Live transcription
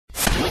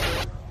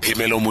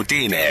Phemelo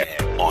Motene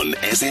on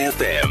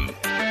SAFM.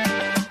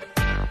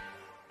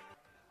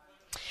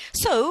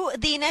 So,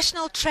 the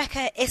National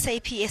Tracker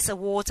SAPS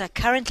Awards are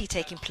currently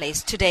taking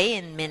place today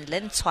in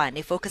Menlyn,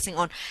 Tshwane, focusing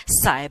on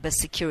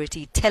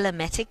cybersecurity,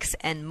 telematics,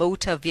 and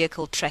motor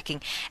vehicle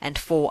tracking and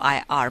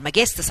 4IR. My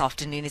guest this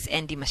afternoon is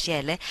Andy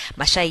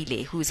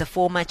Mashaile, who is a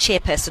former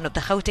chairperson of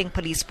the Gauteng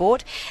Police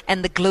Board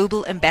and the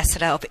global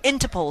ambassador of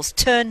Interpol's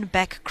Turn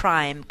Back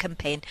Crime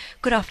campaign.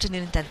 Good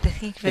afternoon, Dante.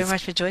 Thank you very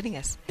much for joining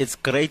us. It's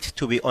great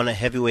to be on a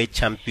heavyweight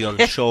champion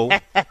show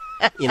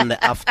in the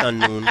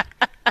afternoon.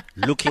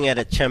 Looking at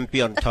a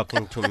champion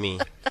talking to me.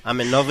 I'm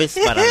a novice,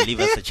 but I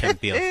live as a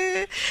champion.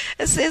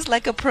 It says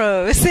like a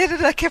pro. It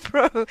said like a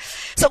pro.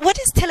 So what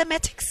is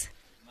telematics?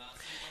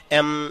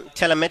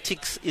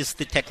 Telematics is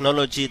the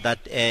technology that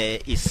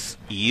is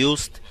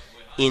used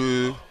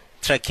in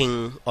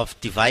tracking of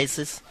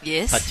devices,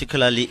 yes,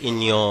 particularly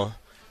in your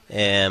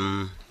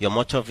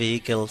motor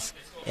vehicles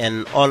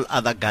and all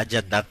other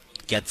gadget that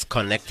gets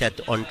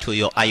connected onto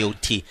your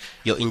IoT,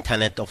 your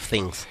Internet of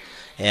Things.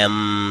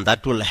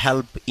 That will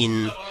help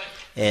in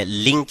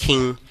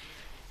linking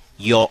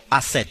your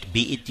asset,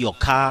 be it your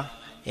car,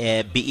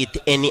 be it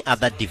any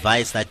other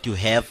device that you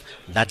have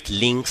that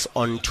links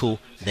onto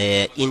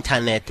the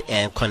internet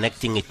and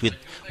connecting it with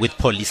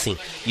policing.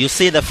 You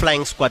see the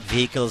flying squad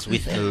vehicles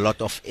with a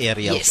lot of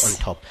aerials on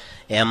top.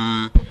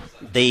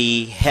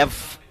 They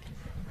have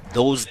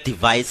those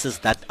devices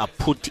that are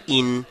put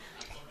in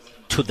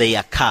to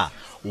their car.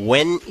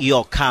 When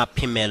your car,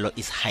 Phemelo,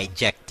 is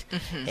hijacked,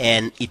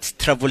 and it's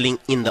traveling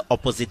in the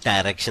opposite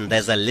direction,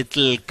 there's a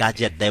little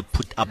gadget they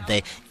put up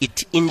there.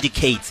 It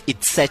indicates,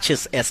 it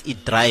searches as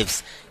it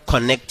drives,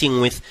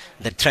 connecting with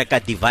the tracker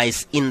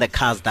device in the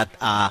cars that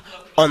are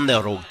on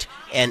the road,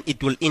 and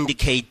it will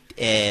indicate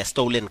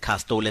stolen car.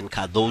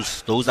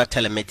 Those are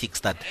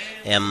telematics that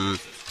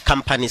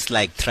companies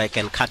like Track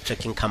and car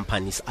tracking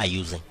companies are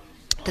using.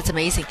 That's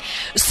amazing.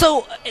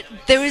 So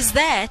there is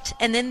that,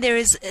 and then there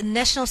is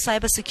National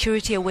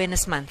Cybersecurity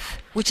Awareness Month,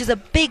 which is a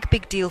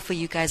big deal for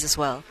you guys as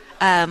well,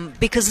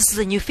 because this is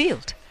a new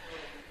field.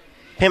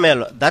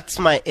 Phemelo, that's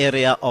my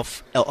area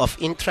of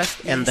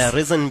interest, and the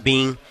reason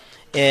being,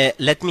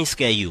 let me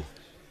scare you.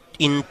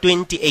 In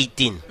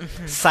 2018,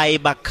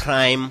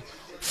 cybercrime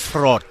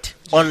fraud,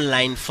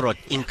 online fraud,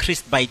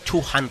 increased by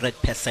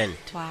 200%.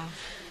 Wow.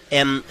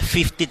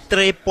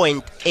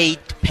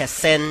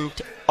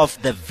 53.8%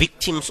 of the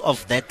victims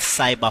of that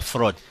cyber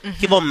fraud, and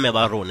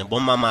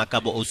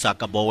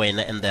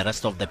the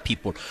rest of the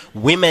people,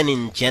 women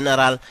in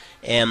general,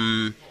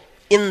 in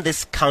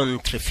this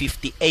country,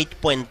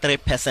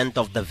 58.3%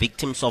 of the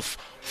victims of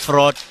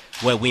fraud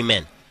were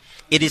women.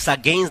 It is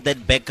against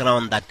that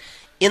background that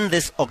in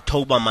this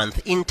October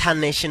month,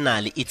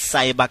 internationally, it's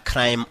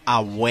Cybercrime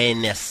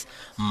Awareness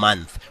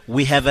Month.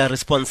 We have a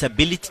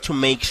responsibility to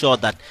make sure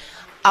that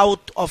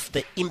out of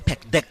the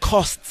impact, the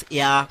costs,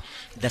 the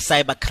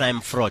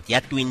cybercrime fraud,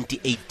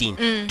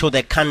 2018 to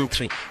the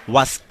country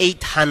was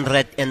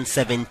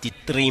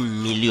 873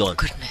 million.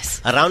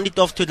 Goodness. Round it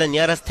off to the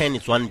nearest 10,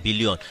 it's 1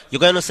 billion. You're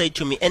going to say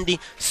to me, Andy,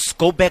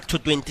 go back to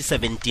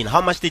 2017.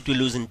 How much did we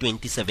lose in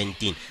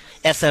 2017?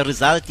 As a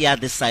result,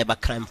 this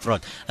cybercrime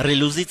fraud, we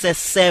lose it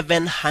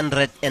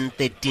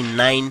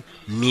 739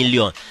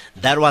 million.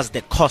 That was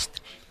the cost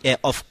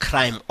of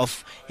crime,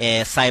 of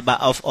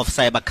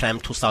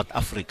cybercrime to South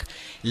Africa.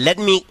 Let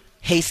me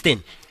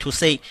hasten to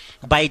say,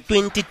 by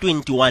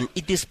 2021,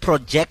 it is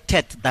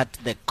projected that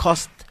the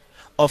cost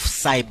of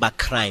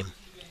cybercrime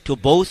to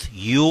both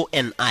you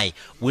and I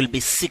will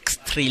be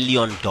 $6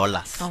 trillion.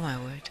 Oh my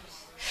word.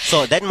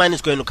 So that money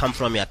is going to come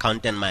from your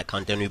account and my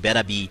account, and we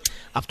better be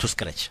up to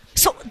scratch.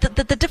 So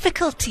the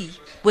difficulty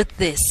with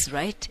this,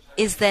 right,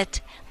 is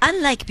that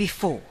unlike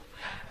before,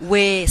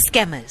 where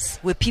scammers,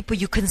 where people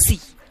you can see,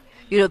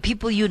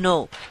 people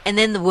and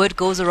then the word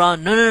goes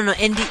around, no,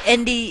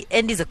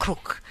 Andy's a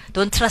crook.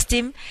 Don't trust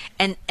him,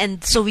 and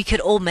so we could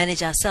all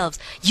manage ourselves.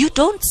 You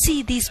don't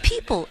see these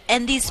people,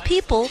 and these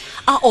people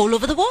are all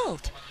over the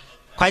world.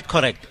 Quite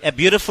correct. A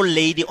beautiful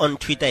lady on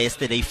Twitter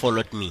yesterday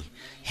followed me.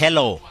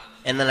 Hello.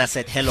 And then I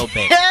said hello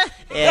back.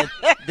 And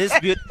this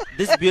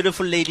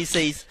beautiful lady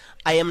says,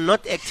 I am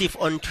not active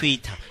on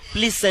Twitter.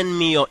 Please send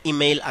me your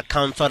email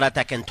account so that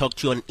I can talk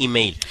to you on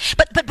email.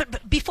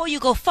 But before you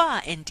go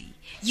far, Andy,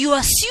 you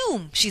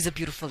assume she's a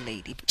beautiful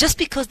lady just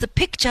because the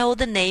picture or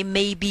the name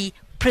may be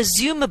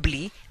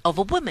presumably of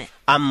a woman.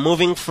 I'm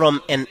moving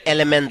from an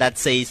element that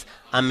says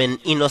I'm an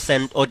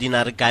innocent,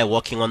 ordinary guy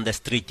walking on the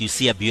street. You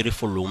see a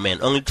beautiful woman,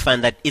 only to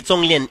find that it's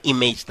only an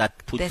image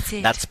that puts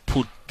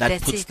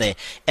there.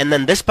 And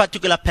then this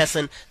particular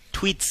person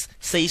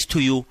says to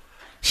you,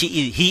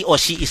 he or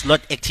she is not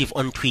active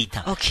on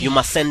Twitter. Okay. You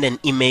must send an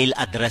email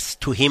address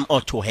to him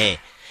or to her.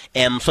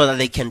 So that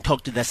they can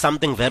talk to you. There's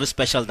something very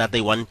special that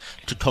they want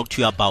to talk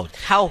to you about.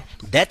 How?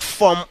 That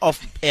form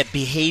of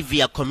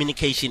behavior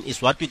communication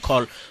is what we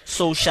call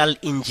social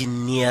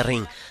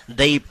engineering.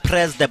 They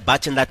press the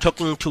button,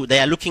 they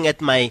are looking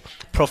at my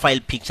profile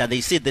picture,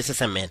 they see this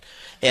is a man.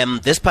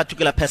 this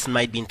particular person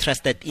might be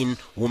interested in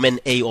woman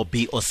A or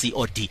B or C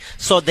or D.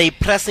 So they're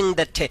pressing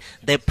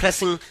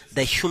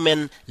the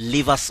human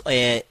levers,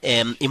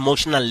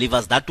 emotional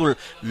levers that will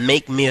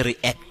make me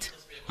react.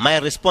 My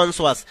response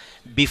was,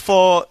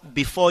 before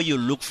you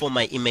look for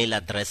my email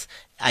address,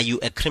 are you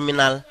a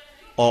criminal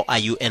or are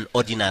you an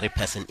ordinary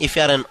person? If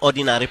you are an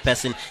ordinary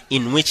person,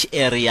 in which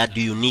area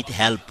do you need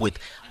help with?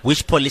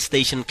 Which police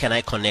station can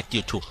I connect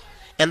you to?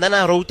 And then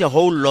I wrote a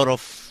whole lot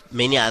of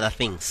many other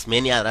things.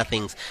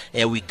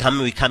 We're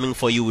coming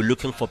for you. We're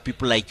looking for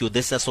people like you.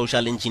 This is a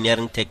social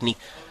engineering technique,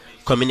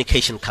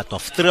 communication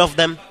cutoff. 3 of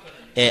them,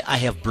 I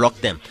have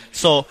blocked them.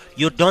 So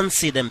you don't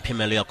see them,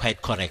 Pamela. You're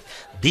quite correct.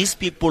 These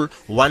people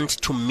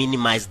want to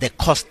minimize the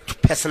cost to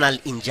personal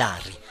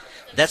injury.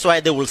 That's why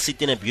they will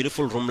sit in a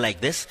beautiful room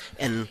like this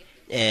and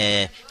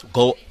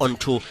go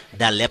onto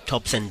their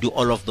laptops and do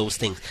all of those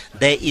things.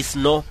 They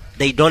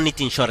don't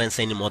need insurance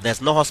anymore.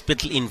 There's no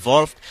hospital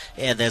involved.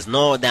 There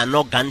are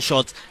no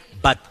gunshots,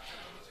 but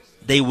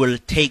they will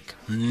take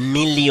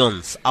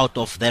millions out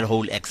of their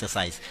whole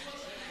exercise.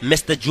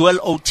 Mr. Joel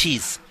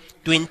Otis,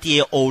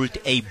 20-year-old,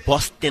 a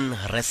Boston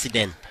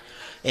resident,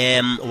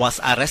 was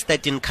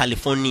arrested in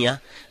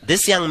California.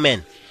 This young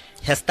man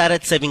has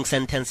started serving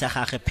sentence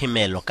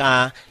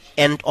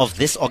end of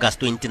this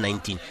August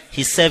 2019.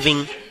 He's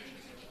serving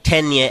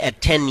a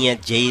 10-year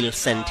jail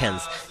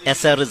sentence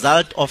as a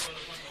result of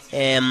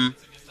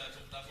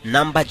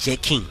number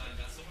jacking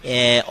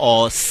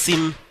or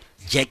SIM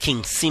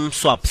jacking, SIM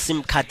swap,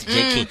 SIM card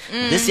jacking.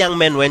 This young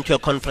man went to a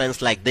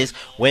conference like this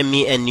where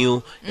me and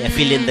you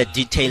fill in the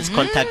details,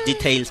 contact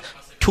details,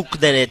 took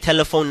the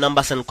telephone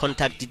numbers and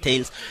contact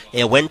details,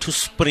 went to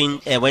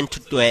Sprint,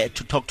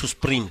 to talk to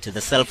Sprint,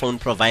 the cell phone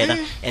provider,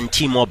 and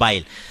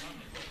T-Mobile.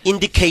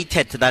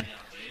 Indicated that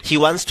he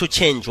wants to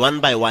change one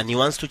by one. He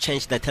wants to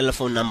change the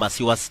telephone numbers.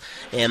 He was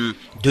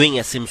doing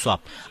a SIM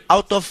swap.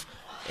 Out of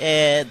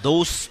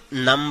those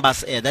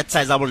numbers, that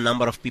sizable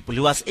number of people,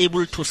 he was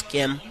able to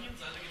scam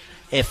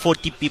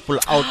 40 people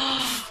out.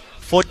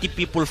 40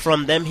 people.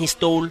 From them, he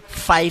stole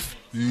 $5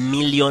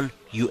 million.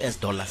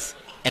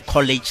 A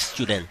college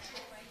student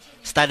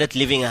started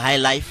living a high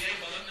life,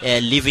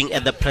 living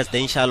at the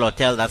presidential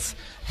hotel. That's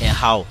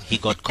how he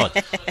got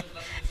caught.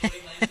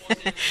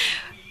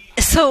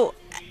 So,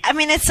 I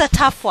mean, it's a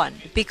tough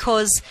one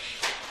because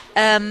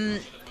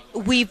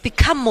we've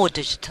become more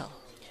digital.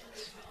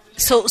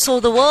 So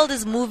the world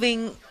is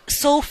moving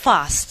so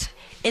fast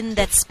in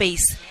that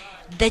space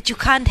that you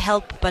can't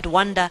help but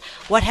wonder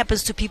what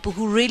happens to people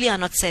who really are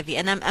not savvy.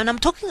 And I'm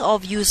talking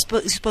of, you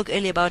spoke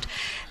earlier about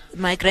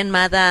my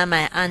grandmother,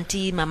 my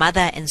auntie, my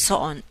mother, and so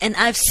on. And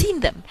I've seen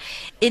them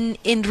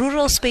in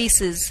rural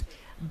spaces.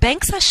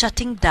 Banks are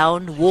shutting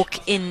down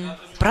walk-in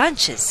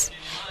branches.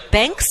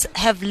 Banks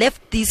have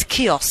left these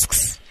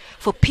kiosks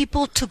for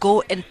people to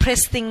go and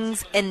press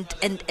things and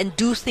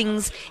do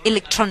things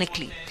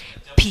electronically.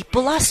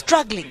 People are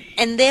struggling,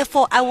 and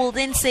therefore I will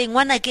then say,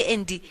 what's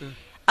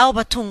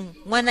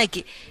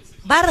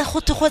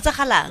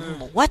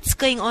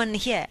going on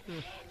here?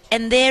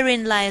 And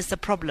therein lies the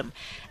problem.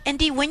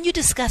 Andy, when you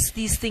discuss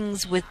these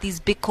things with these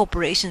big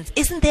corporations,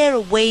 isn't there a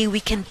way we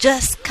can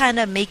just kind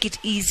of make it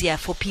easier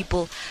for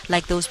people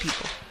like those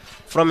people?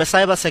 From a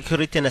cyber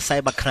security and a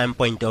cyber crime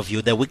point of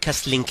view, the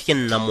weakest link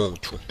in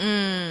Namotu.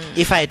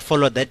 If I had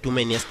followed that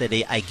woman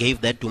yesterday, I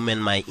gave that woman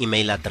my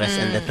email address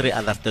and the 3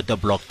 others that are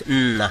blocked.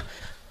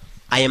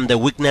 I am the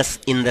weakness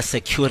in the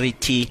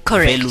security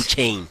value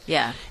chain.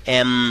 Yeah.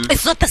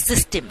 It's not the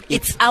system.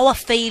 It's our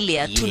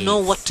failure to know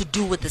what to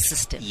do with the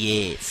system.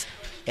 Yes.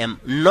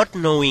 Not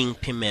knowing,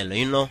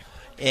 Pamela,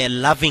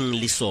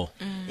 lovingly so.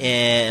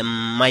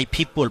 My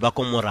people in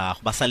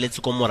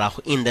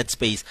that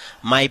space,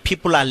 my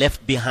people are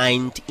left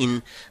behind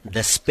in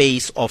the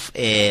space of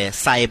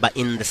cyber,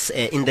 in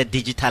the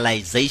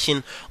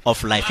digitalization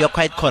of life. You're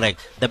quite correct.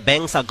 The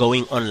banks are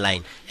going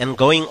online, and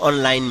going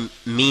online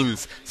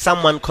means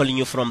someone calling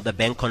you from the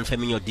bank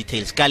confirming your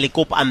details.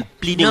 Kalikop, I'm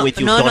pleading with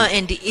you. No,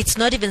 Andy, it's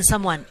not even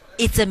someone.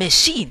 It's a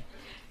machine.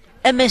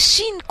 A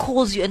machine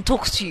calls you and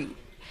talks to you.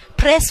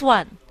 Press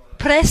 1,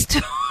 press 2.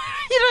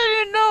 You don't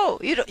even know.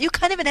 You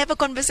can't even have a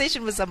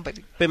conversation with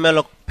somebody.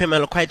 Pamela,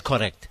 quite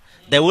correct.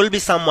 There will be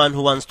someone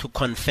who wants to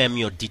confirm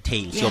your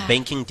details, your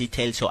banking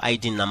details, your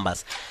ID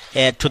numbers.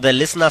 To the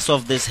listeners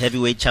of this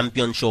Heavyweight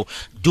Champion show,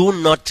 do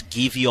not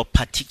give your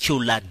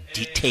particular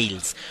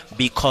details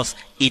because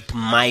it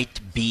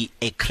might be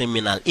a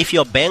criminal. If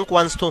your bank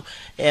wants to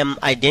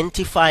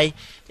identify,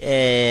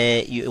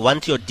 you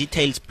want your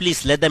details,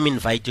 please let them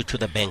invite you to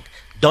the bank.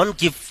 Don't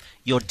give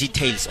your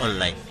details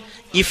online.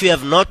 If you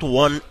have not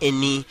won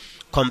any,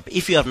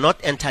 if you have not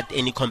entered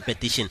any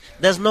competition,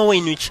 there's no way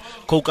in which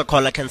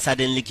Coca-Cola can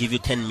suddenly give you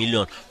 10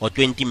 million or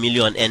 20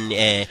 million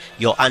and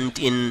your aunt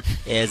in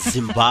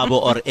Zimbabwe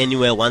or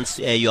anywhere wants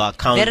your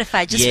account.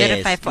 Verify, just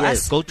verify for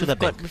us. Go to the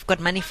bank. We've got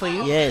money for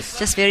you. Yes.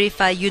 Just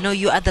verify,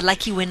 you are the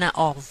lucky winner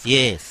of.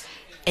 Yes.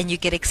 And you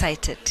get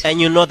excited. And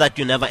you know that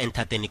you never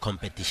entered any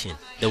competition.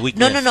 The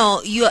weakness.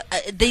 No.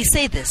 They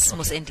say this,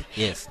 Mos Andy.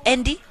 Yes.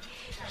 Andy,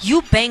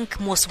 you bank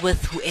most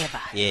with whoever.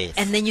 Yes.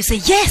 And then you say,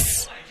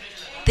 yes,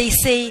 they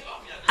say,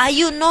 "Are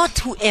you not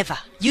whoever?"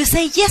 You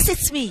say, "Yes,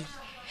 it's me."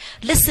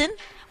 Listen,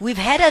 we've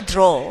had a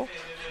draw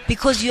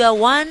because you are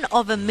one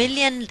of a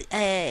million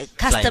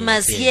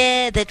customers Clients, yeah.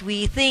 here that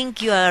we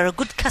think you are a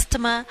good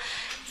customer.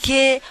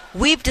 Here,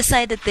 we've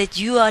decided that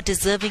you are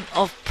deserving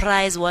of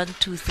prize 1,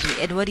 2,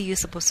 3. And what are you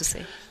supposed to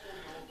say?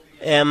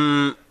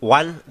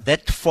 One,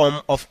 that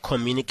form of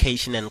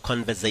communication and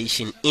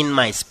conversation in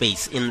my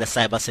space, in the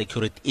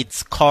cybersecurity,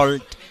 it's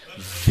called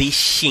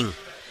vishing,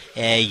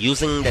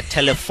 using the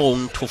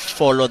telephone to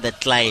follow the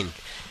client.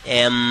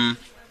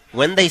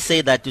 When they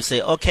say that, you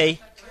say, okay,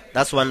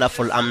 that's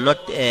wonderful. I'm not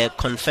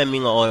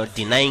confirming or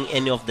denying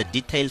any of the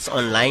details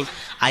online.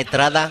 I'd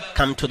rather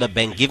come to the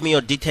bank. Give me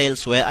your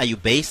details. Where are you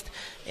based?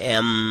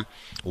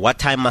 What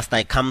time must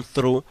I come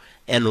through?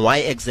 And why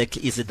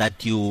exactly is it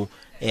that you...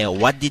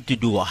 what did you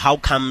do? How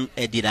come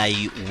did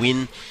I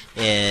win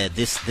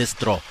this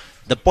draw?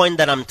 The point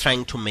that I'm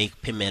trying to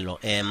make, Pimelo,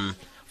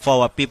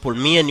 for our people,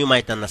 me and you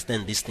might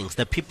understand these things.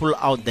 The people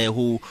out there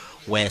who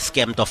were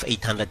scammed of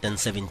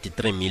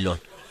 873 million,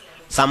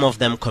 some of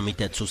them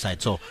committed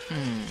suicide. So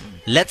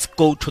let's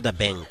go to the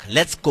bank.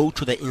 Let's go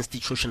to the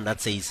institution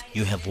that says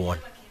you have won.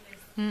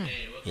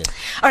 Yes.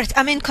 All right,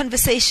 I'm in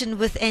conversation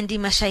with Andy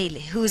Mashaile,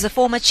 who is a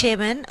former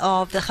chairman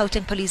of the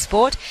Gauteng Police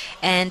Board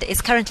and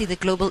is currently the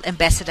global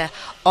ambassador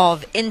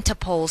of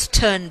Interpol's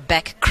Turn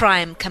Back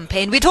Crime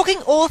campaign. We're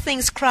talking all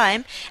things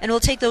crime, and we'll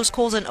take those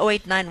calls on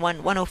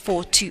 0891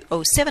 104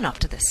 207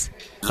 after this.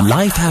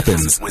 Life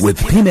happens with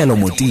Pimelo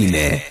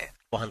Motine.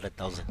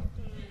 400,000.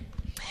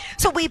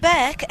 So we're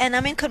back, and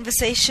I'm in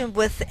conversation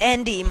with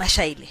Andy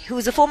Mashaile, who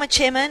is a former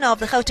chairman of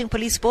the Gauteng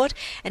Police Board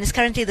and is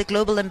currently the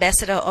global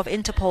ambassador of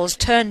Interpol's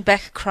Turn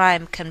Back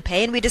Crime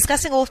campaign. We're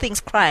discussing all things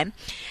crime,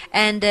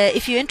 and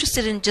if you're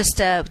interested in just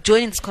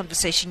joining this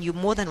conversation, you're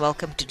more than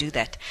welcome to do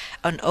that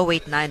on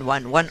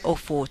 0891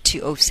 104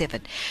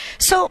 207.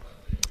 So,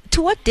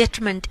 to what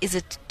detriment is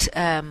it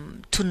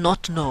to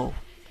not know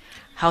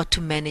how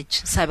to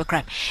manage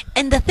cybercrime?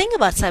 And the thing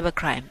about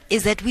cybercrime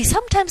is that we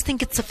sometimes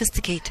think it's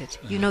sophisticated.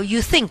 You know,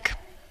 you think,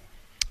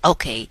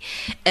 okay,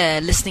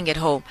 listening at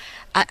home,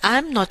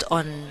 I'm not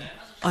on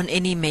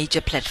any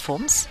major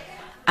platforms.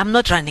 I'm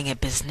not running a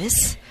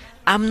business.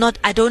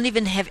 I don't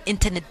even have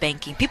internet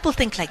banking. People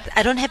think like that.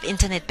 I don't have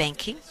internet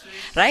banking,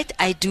 right?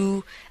 I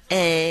do,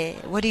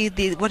 what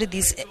are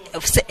these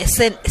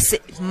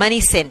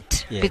money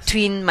sent Yes.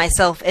 between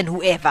myself and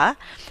whoever.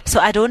 So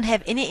I don't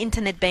have any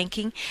internet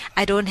banking.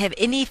 I don't have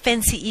any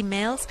fancy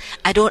emails.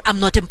 I'm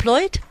not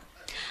employed.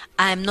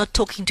 I'm not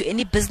talking to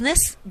any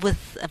business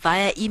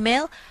via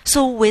email.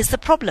 So where's the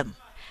problem?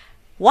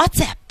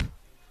 WhatsApp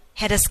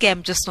had a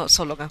scam just not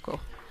so long ago.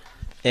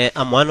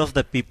 I'm one of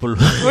the people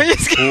who were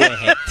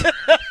hacked.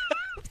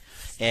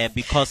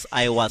 Because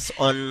I was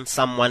on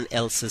someone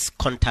else's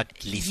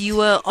contact list. You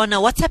were on a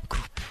WhatsApp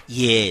group.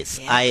 Yes.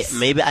 Yes.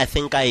 I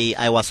think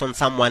I was on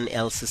someone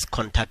else's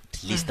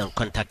contact list and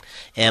contact.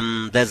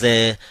 There's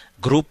a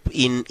group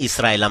in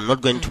Israel. I'm not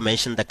going to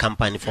mention the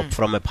company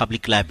from a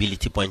public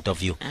liability point of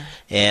view.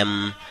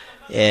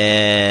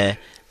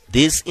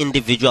 These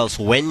individuals,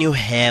 when you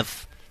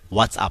have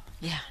WhatsApp,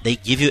 they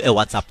give you a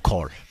WhatsApp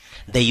call.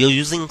 They are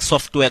using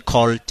software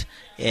called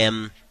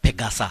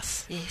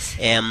Pegasus. Yes.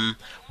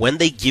 When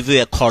they give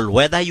you a call,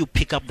 whether you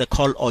pick up the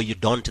call or you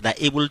don't, they're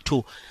able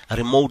to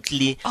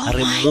remotely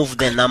remove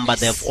the number.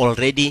 They've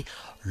already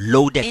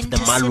loaded the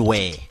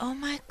malware. Oh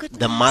my goodness.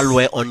 The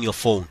malware on your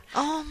phone.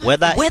 Oh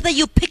my whether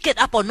you pick it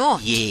up or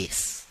not.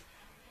 Yes.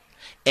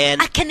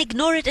 And I can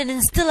ignore it and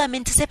then still I'm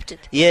intercepted.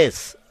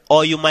 yes.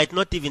 Or you might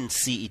not even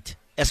see it.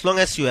 As long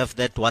as you have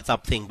that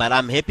WhatsApp thing. But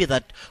I'm happy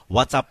that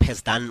WhatsApp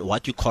has done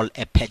what you call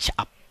a patch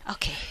up.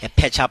 Okay. A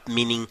patch up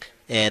meaning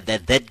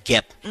that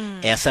gap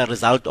as a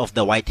result of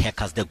the white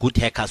hackers, the good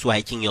hackers who are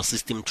hacking your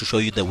system to show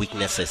you the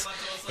weaknesses.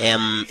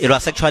 It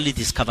was actually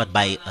discovered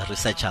by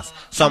researchers.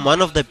 So I'm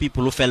one of the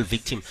people who fell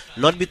victim,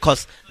 not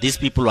because these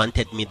people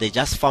wanted me. They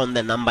just found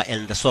the number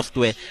and the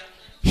software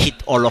hit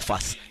all of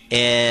us.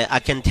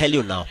 I can tell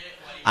you now,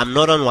 I'm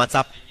not on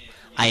WhatsApp.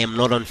 I am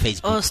not on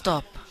Facebook. Oh,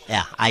 stop.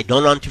 Yeah, I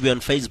don't want to be on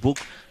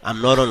Facebook. I'm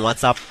not on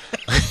WhatsApp.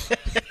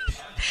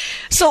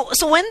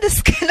 So when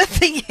this kind of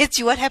thing hits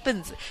you, what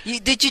happens?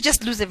 Did you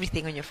just lose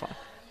everything on your phone?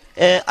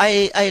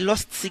 I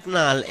lost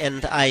signal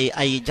and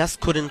I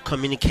just couldn't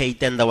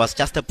communicate, and there was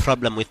just a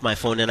problem with my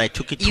phone, and I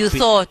took it to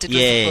thought it was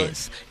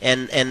yes,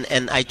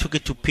 and I took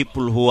it to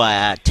people who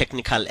are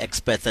technical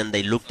experts, and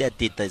they looked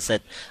at it. They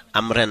said,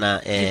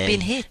 Amrena, you've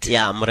been hit.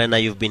 Yeah,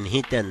 Amrena, you've been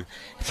hit, and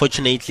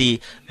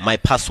fortunately my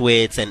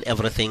passwords and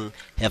everything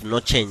have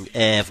not changed,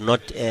 have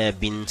not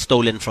been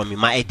stolen from me.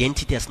 My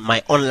identity,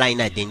 my online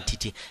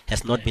identity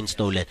has not been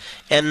stolen.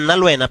 And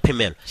Nalwena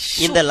Pimel,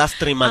 in the last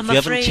 3 months, we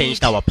haven't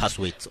changed our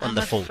passwords on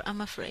the phone.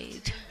 I'm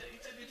afraid.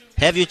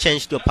 Have you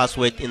changed your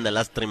password in the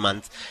last 3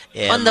 months?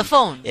 On the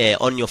phone?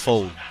 On your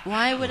phone.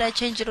 Why would I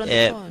change it on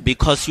the phone?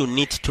 Because you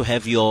need to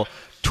have your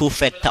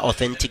two-factor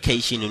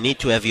authentication. You need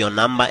to have your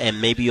number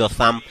and maybe your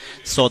thumb,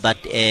 so that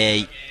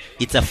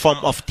it's a form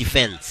of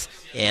defense.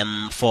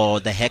 for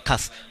the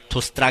hackers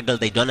to struggle.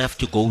 They don't have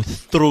to go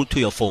through to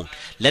your phone.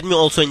 Let me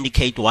also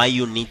indicate why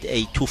you need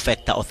a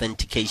two-factor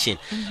authentication.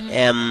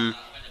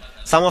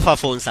 Some of our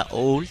phones are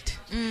old,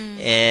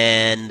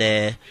 and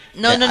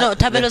no.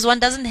 Tabelo's one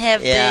doesn't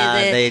have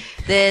the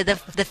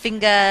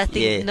finger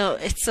thing. Yeah. No,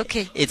 it's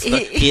okay. It's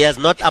not, he has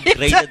not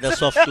upgraded the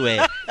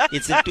software.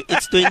 It's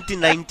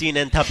 2019,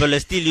 and Tabelo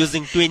is still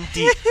using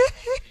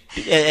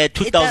 2003. It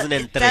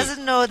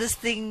doesn't know this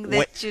thing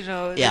that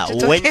Yeah, that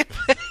you're when talking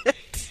about.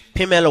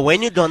 Pimelo,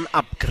 when you don't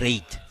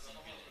upgrade,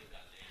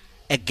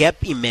 a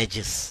gap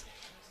emerges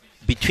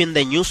between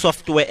the new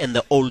software and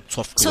the old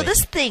software. So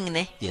this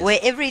thing, Yes. where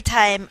every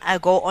time I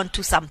go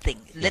onto something,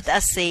 let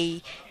us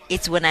say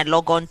it's when I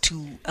log on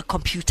to a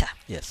computer,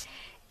 Yes.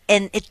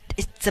 and it's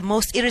the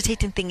most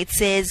irritating thing. It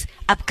says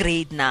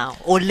upgrade now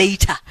or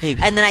later, Hey.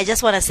 and then I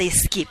just want to say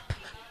skip.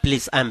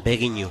 Please, I'm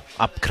begging you,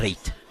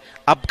 upgrade.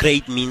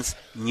 Upgrade means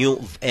new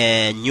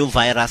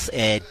virus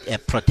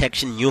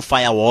protection, new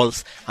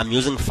firewalls. I'm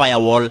using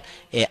firewall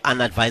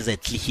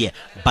unadvisedly here,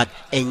 but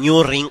a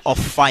new ring of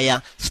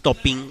fire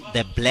stopping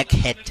the black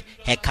hat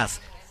hackers,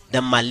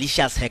 the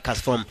malicious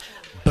hackers from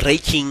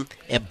breaching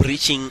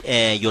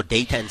your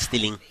data and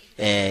stealing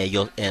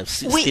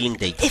stealing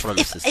data from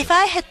the system. If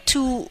I had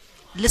to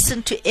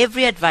listen to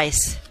every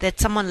advice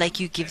that someone like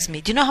you gives me,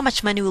 do you know how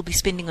much money we'll be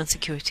spending on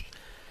security?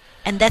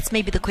 And that's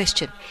maybe the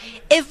question.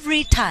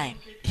 Every time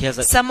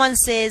someone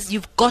says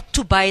you've got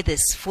to buy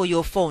this for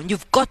your phone,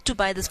 you've got to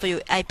buy this for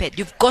your iPad,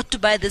 you've got to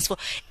buy this for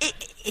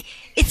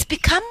it's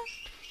become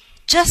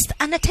just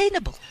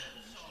unattainable.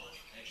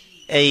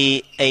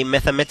 A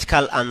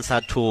mathematical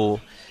answer to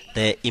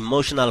the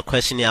emotional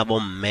question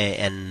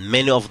and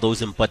many of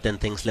those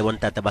important things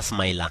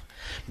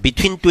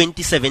between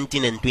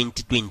 2017 and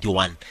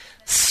 2021,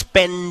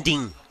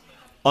 spending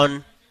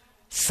on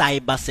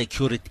cyber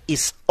security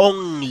is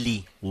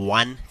only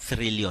 1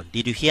 trillion.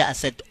 Did you hear? I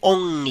said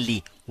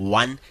only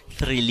 1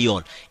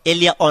 trillion.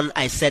 Earlier on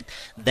I said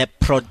the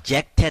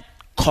projected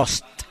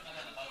cost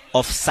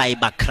of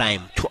cyber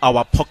crime to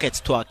our pockets,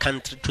 to our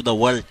country, to the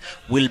world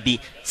will be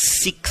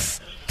 $6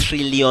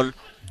 trillion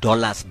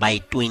by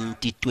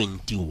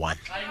 2021.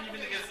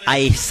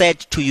 I said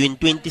to you in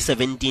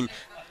 2017,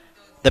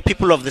 the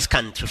people of this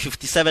country,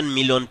 57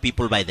 million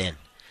people by then,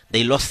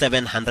 they lost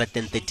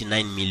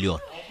 739 million.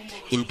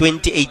 In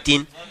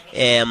 2018,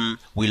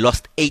 we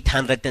lost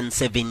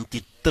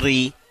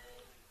 873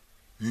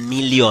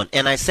 million.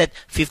 And I said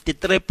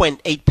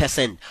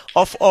 53.8%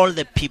 of all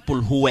the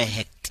people who were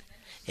hacked,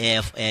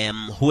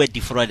 who were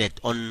defrauded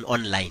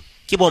online.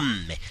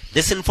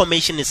 This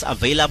information is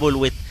available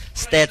with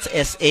Stats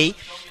SA.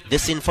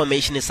 This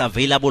information is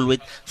available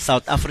with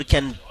South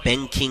African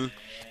Banking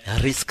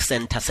Risk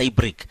Center,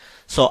 SABRIC.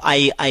 So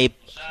I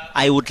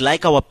would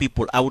like our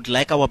people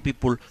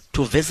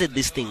to visit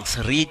these things,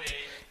 read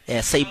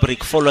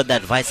SABRIC, follow the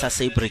advice of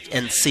SABRIC,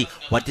 and see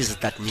what is it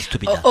that needs to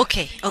be done.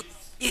 Okay.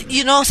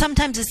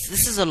 Sometimes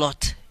this is a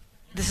lot.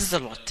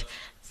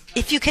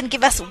 If you can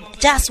give us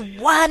just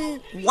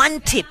one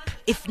tip,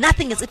 if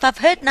I've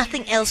heard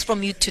nothing else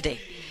from you today,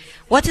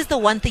 what is the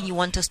one thing you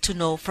want us to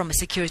know from a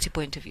security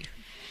point of view?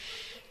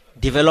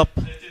 Develop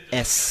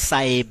a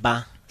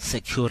cyber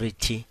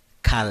security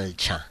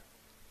culture.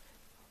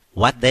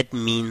 What that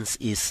means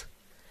is,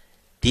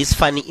 these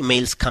funny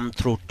emails come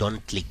through,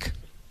 don't click.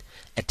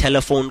 A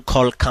telephone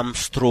call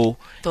comes through,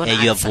 you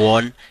have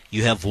won.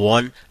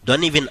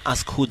 Don't even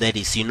ask who that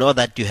is. You know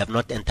that you have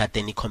not entered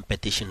any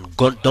competition.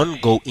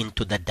 Don't go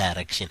into that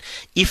direction.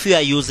 If you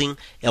are using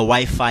a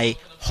Wi-Fi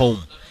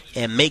home,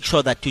 make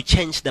sure that you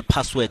change the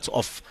passwords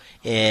of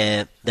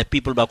the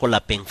people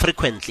bakolapeng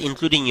frequently,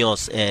 including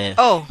yours,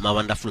 my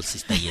wonderful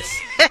sister. Yes.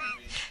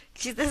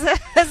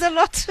 There's a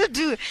lot to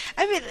do.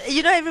 I mean,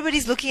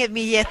 everybody's looking at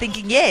me here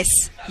thinking,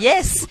 yes,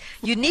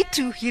 you need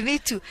to.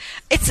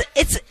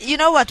 It's you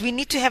know what, we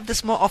need to have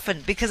this more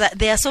often, because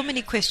there are so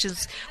many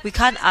questions, we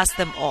can't ask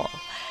them all.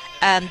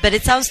 But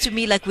it sounds to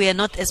me like we are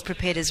not as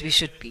prepared as we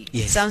should be.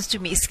 Yes. It sounds to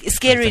me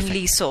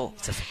scaringly so.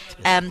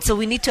 So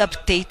we need to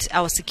update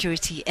our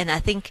security, and I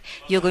think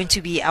you're going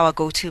to be our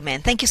go-to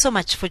man. Thank you so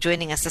much for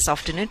joining us this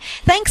afternoon.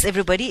 Thanks,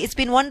 everybody. It's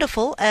been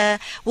wonderful.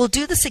 We'll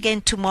do this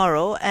again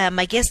tomorrow.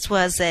 My guest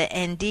was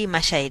Andy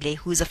Mashaile,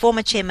 who's a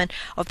former chairman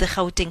of the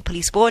Gauteng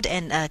Police Board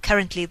and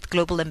currently the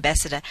global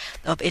ambassador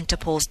of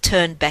Interpol's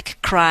Turn Back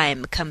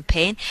Crime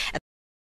campaign.